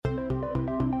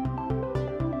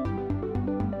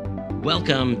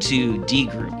Welcome to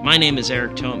Degroup. My name is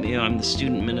Eric Tomio. I'm the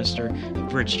student minister of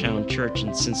Bridgetown Church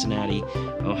in Cincinnati,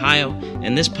 Ohio,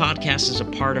 and this podcast is a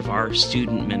part of our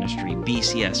student ministry,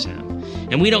 BCSM.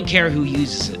 And we don't care who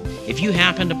uses it. If you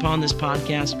happened upon this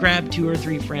podcast, grab 2 or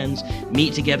 3 friends,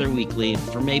 meet together weekly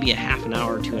for maybe a half an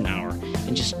hour to an hour,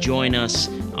 and just join us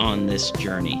on this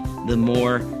journey. The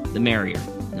more, the merrier.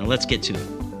 Now let's get to it.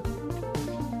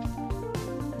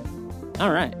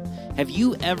 All right. Have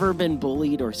you ever been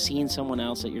bullied or seen someone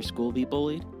else at your school be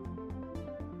bullied?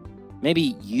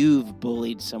 Maybe you've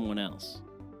bullied someone else.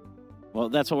 Well,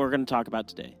 that's what we're going to talk about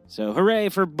today. So hooray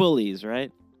for bullies,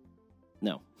 right?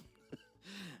 No.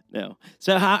 No.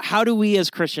 So how do we as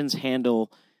Christians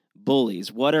handle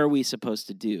bullies? What are we supposed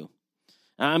to do?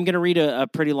 I'm going to read a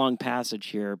pretty long passage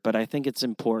here, but I think it's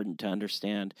important to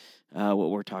understand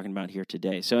what we're talking about here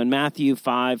today. So in Matthew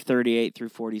 5:38 through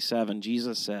 47,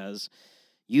 Jesus says,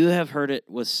 "You have heard it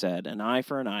was said, an eye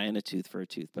for an eye and a tooth for a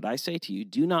tooth. But I say to you,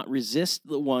 do not resist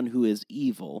the one who is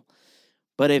evil.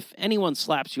 But if anyone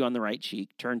slaps you on the right cheek,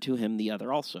 turn to him the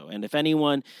other also. And if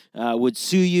anyone would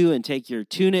sue you and take your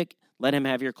tunic, let him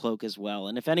have your cloak as well.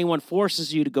 And if anyone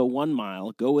forces you to go 1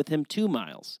 mile, go with him 2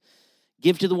 miles.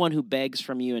 Give to the one who begs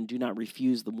from you, and do not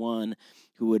refuse the one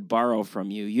who would borrow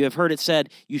from you. You have heard it said,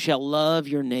 you shall love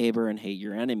your neighbor and hate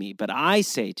your enemy. But I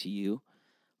say to you,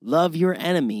 love your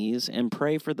enemies and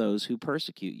pray for those who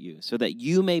persecute you, so that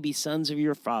you may be sons of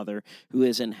your Father who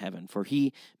is in heaven. For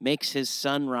he makes his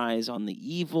sun rise on the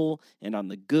evil and on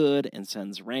the good, and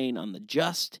sends rain on the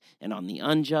just and on the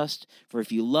unjust. For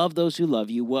if you love those who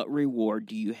love you, what reward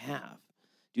do you have?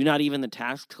 Do not even the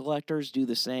tax collectors do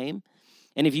the same?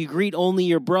 And if you greet only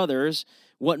your brothers,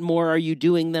 what more are you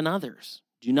doing than others?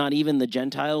 Do not even the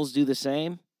Gentiles do the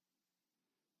same?"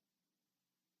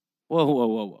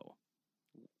 Whoa.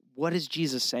 What is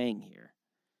Jesus saying here?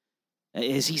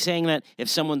 Is he saying that if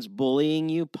someone's bullying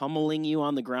you, pummeling you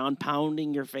on the ground,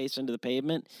 pounding your face into the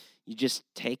pavement, you just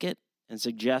take it and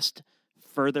suggest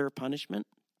further punishment?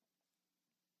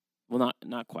 Well,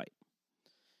 not quite.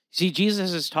 See,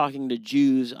 Jesus is talking to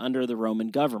Jews under the Roman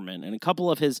government, and a couple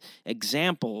of his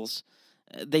examples,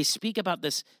 they speak about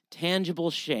this tangible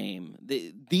shame.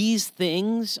 These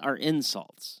things are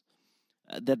insults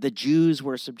that the Jews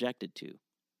were subjected to.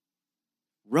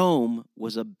 Rome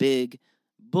was a big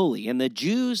bully, and the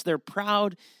Jews, they're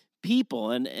proud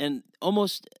people, and the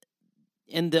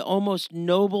almost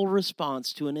noble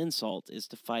response to an insult is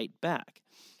to fight back,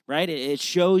 right? It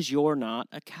shows you're not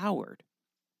a coward.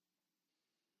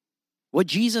 What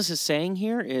Jesus is saying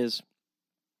here is,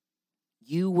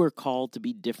 you were called to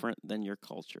be different than your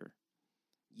culture.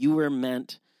 You were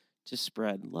meant to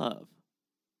spread love.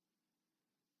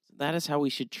 That is how we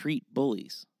should treat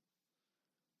bullies.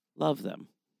 Love them.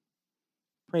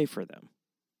 Pray for them.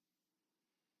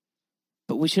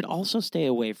 But we should also stay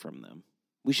away from them.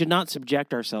 We should not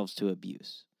subject ourselves to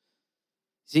abuse.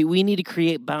 See, we need to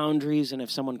create boundaries, and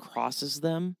if someone crosses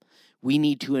them, we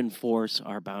need to enforce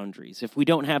our boundaries. If we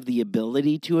don't have the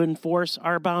ability to enforce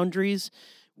our boundaries,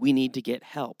 we need to get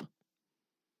help.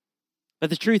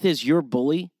 But the truth is, your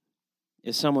bully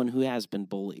is someone who has been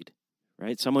bullied,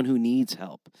 right? Someone who needs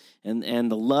help. And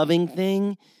the loving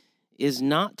thing is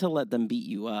not to let them beat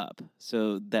you up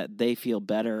so that they feel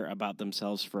better about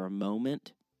themselves for a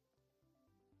moment.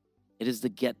 It is to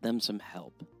get them some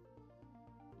help,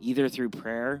 either through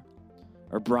prayer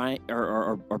or by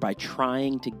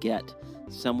trying to get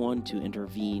someone to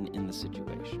intervene in the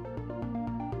situation.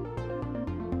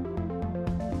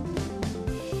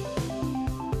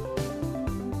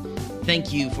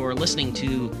 Thank you for listening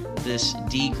to this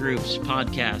D-Group's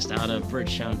podcast out of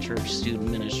Bridgetown Church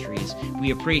Student Ministries. We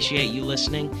appreciate you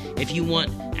listening. If you want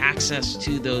access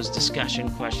to those discussion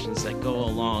questions that go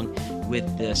along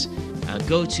with this,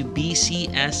 go to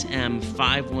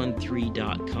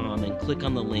bcsm513.com and click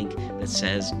on the link that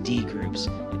says D-Groups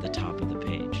at the top of the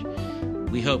page.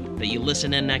 We hope that you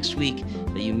listen in next week,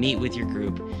 that you meet with your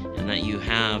group, and that you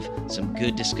have some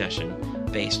good discussion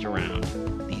based around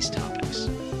these topics.